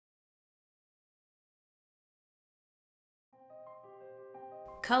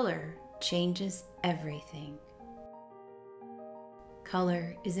Color changes everything.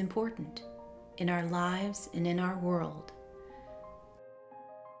 Color is important in our lives and in our world.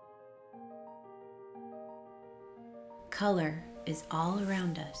 Color is all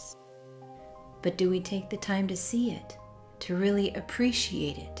around us, but do we take the time to see it, to really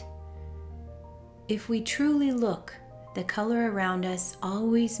appreciate it? If we truly look, the color around us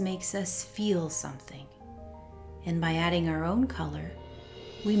always makes us feel something, and by adding our own color,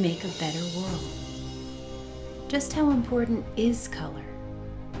 we make a better world. Just how important is color?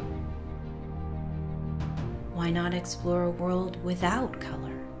 Why not explore a world without color?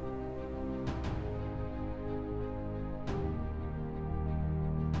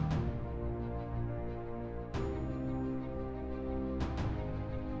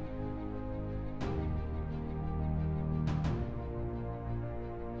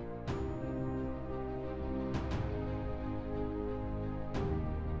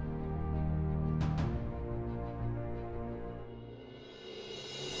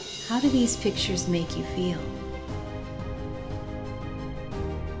 How do these pictures make you feel?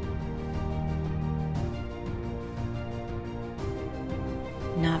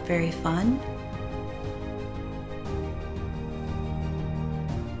 Not very fun?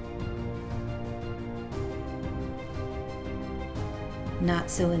 Not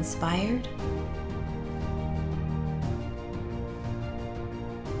so inspired?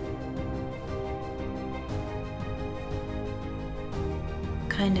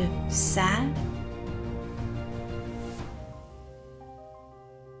 Kind of sad?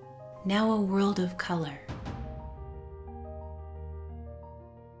 Now a world of color.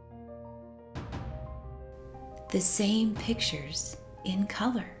 The same pictures in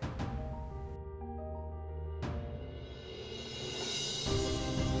color.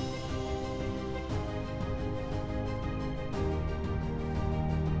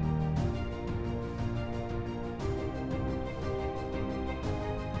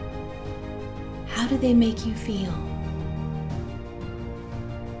 How do they make you feel?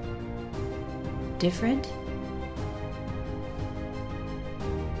 Different?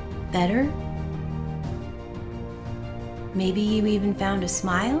 Better? Maybe you even found a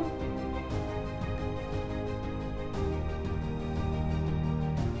smile?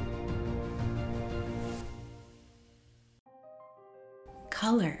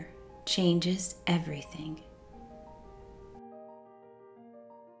 Color changes everything.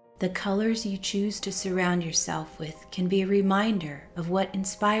 The colors you choose to surround yourself with can be a reminder of what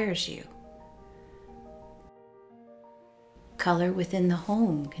inspires you. Color within the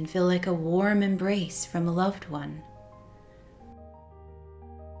home can feel like a warm embrace from a loved one.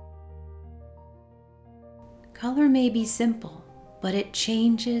 Color may be simple, but it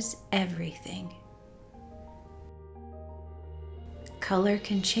changes everything. Color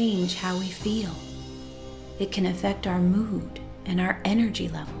can change how we feel. It can affect our mood and our energy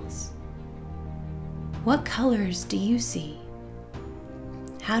levels. What colors do you see?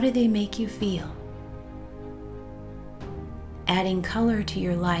 How do they make you feel? Adding color to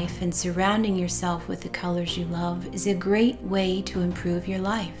your life and surrounding yourself with the colors you love is a great way to improve your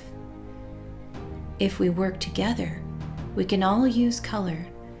life. If we work together, we can all use color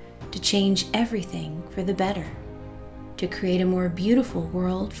to change everything for the better, to create a more beautiful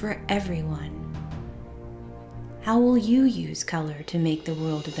world for everyone. How will you use color to make the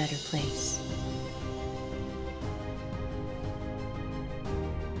world a better place?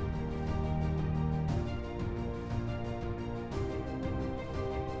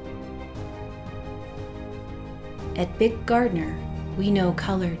 At Bic Gardner, we know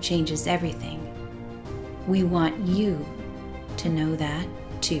color changes everything. We want you to know that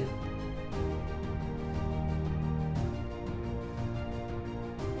too.